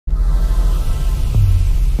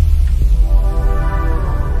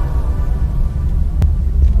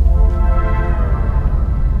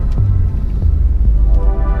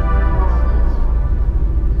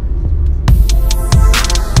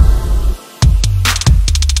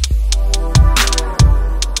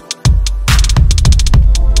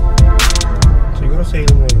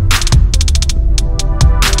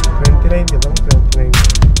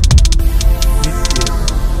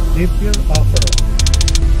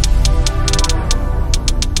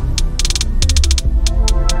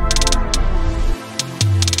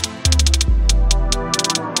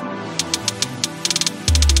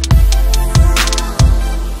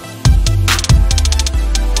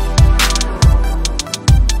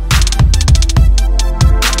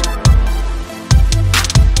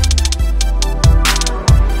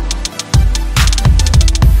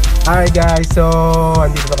Hi guys, so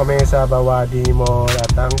andito na kami sa Bawadi Mall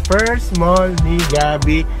at ang first mall ni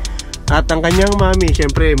Gabi at ang kanyang mami.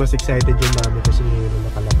 Siyempre mas excited yung mami kasi ngayon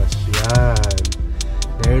nakalabas yan.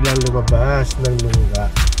 Ngayon lang lumabas ng lungga.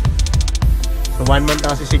 So 1 month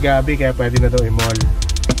kasi si Gabi kaya pwede na daw i-mall.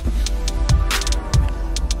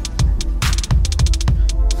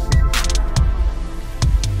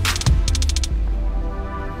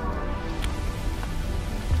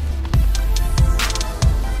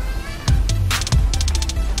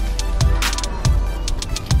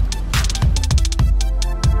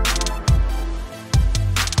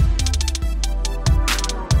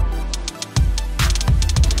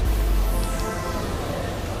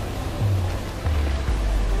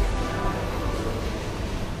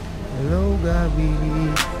 Hello, Gabi.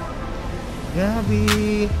 Gabi.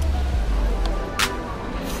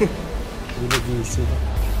 Hindi nagising.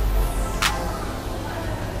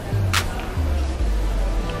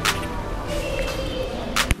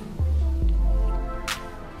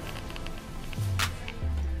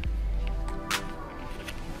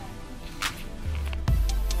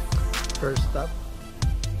 First stop.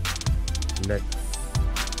 Next.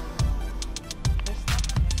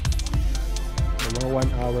 Mga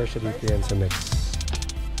 1 hour siya dito yan sa next.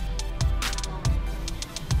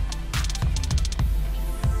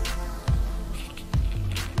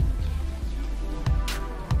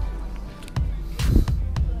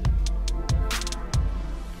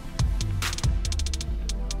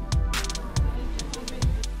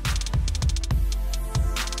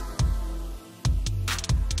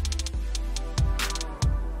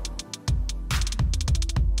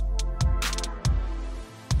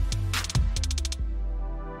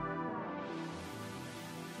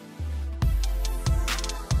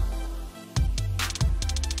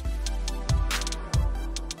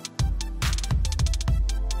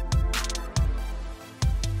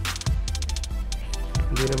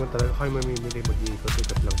 Hindi naman talaga kayo mamimili,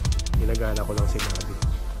 mag-iikot-ikot lang. Ginagala ko lang si Gabi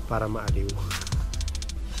para maaliw.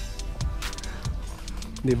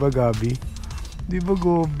 Di ba Gabi? Di ba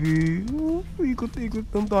Gabi? Ikot-ikot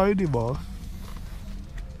lang tayo, di ba?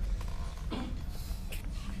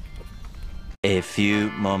 A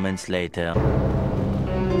few moments later.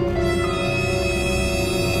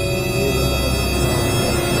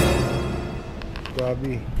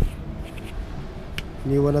 Gabi,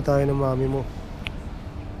 iniwan na tayo ng mami mo.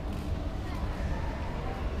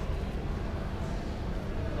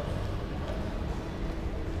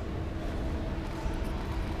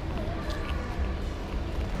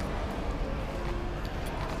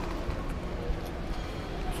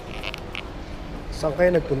 Saan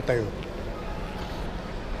kayo nagpunta yun?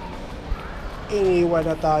 Iniwan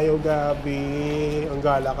na tayo, Gabi. Ang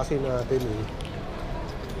gala kasi natin eh.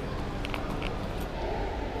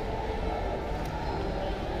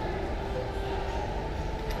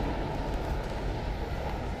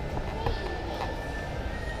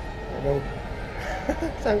 Ano?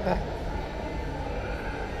 Saan ka?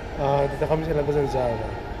 Dito kami sa labas ng Zara.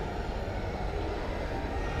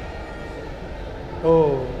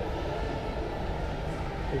 Oh.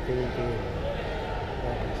 Okay.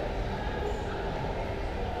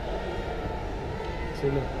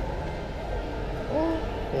 Sino? Oh,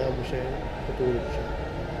 kaya mo siya. Tutulog siya.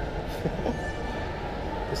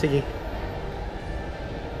 Sige.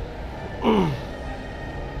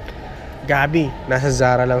 Gabi, nasa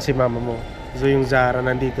Zara lang si mama mo. So yung Zara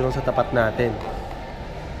nandito lang sa tapat natin.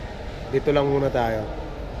 Dito lang muna tayo.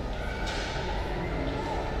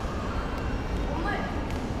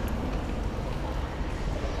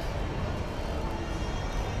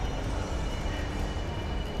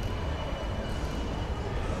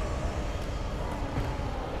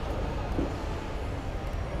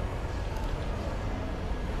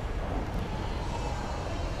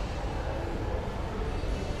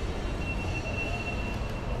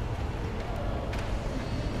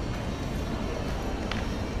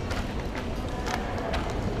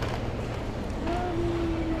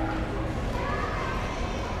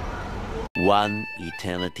 One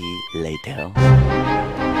eternity later.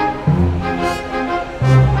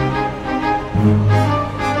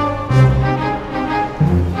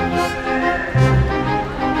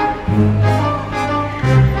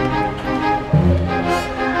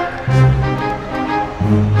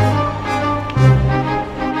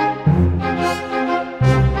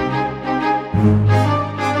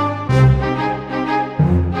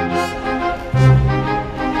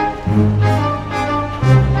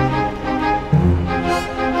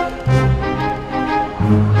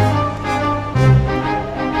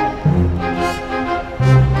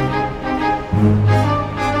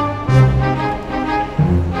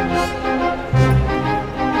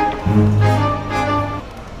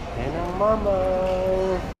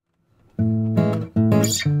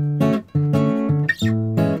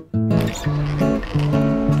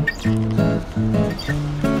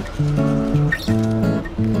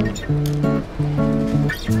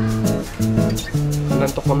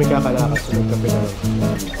 nagkakalakas, sunod kape na lang.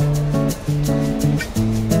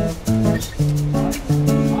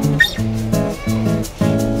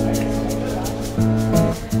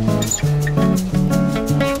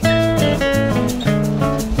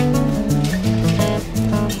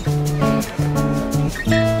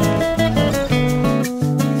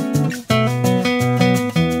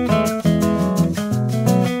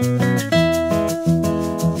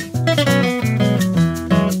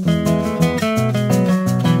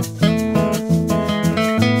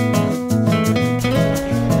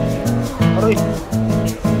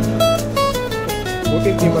 Buti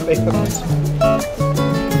hindi matay ka.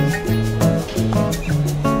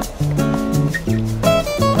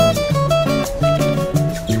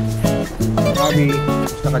 Gabi,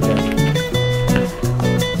 gusto ka dyan.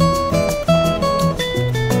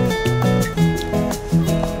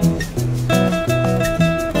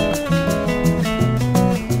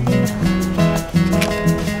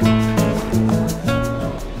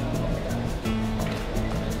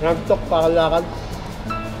 Nagtok pa kalakad.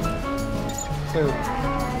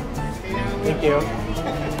 Thank you.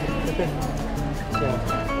 Yeah.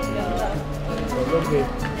 Okay.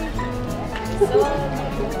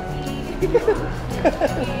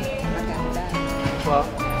 Wow.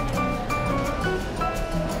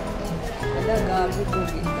 Wala, Gabi,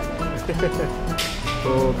 pogi.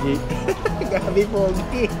 Pogi. Gabi,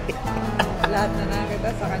 pogi. Lahat na nakita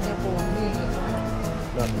sa kanya, pogi.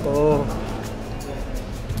 Nako.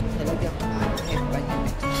 Talagang headband niya.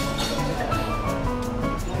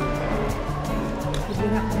 Hindi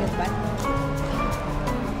na ako headband.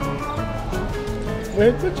 May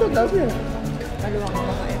headband siya, dami ah. Maluwang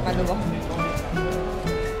pa ka eh, maluwang.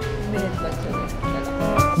 May headband siya.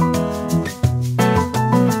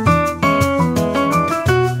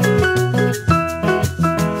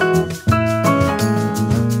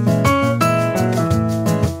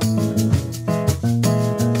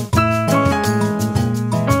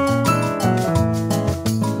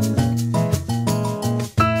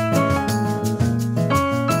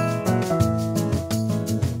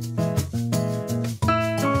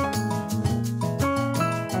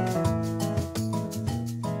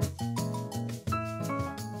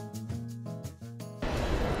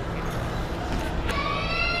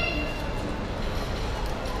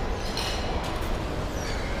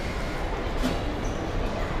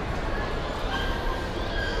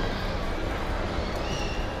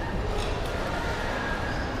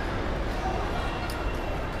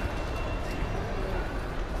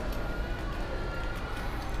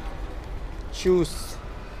 Shoes.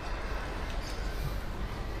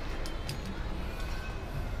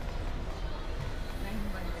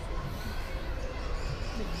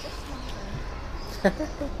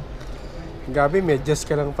 Gabi, medyas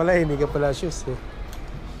ka lang pala, hindi ka pala shoes eh.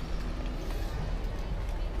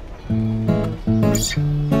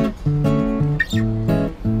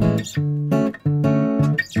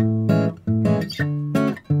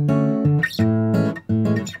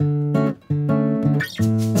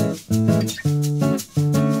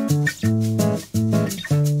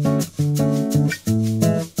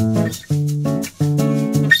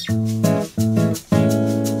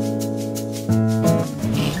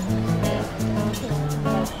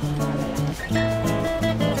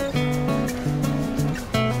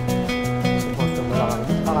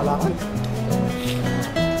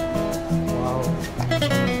 Wow.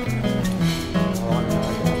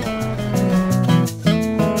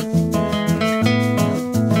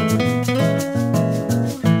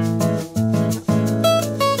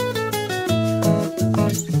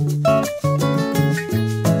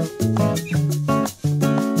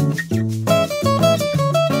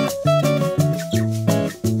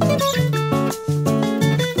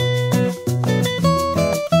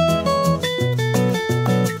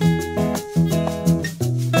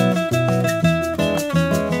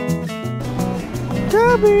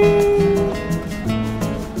 Gabi,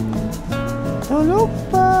 tulog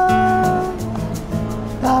pa.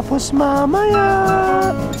 Tapos mamaya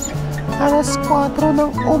alas 4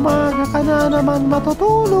 ng umaga ka na naman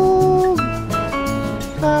matutulog.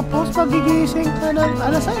 Tapos pagigising ka ng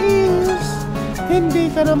alas 6, hindi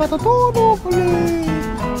ka na matutulog ulit.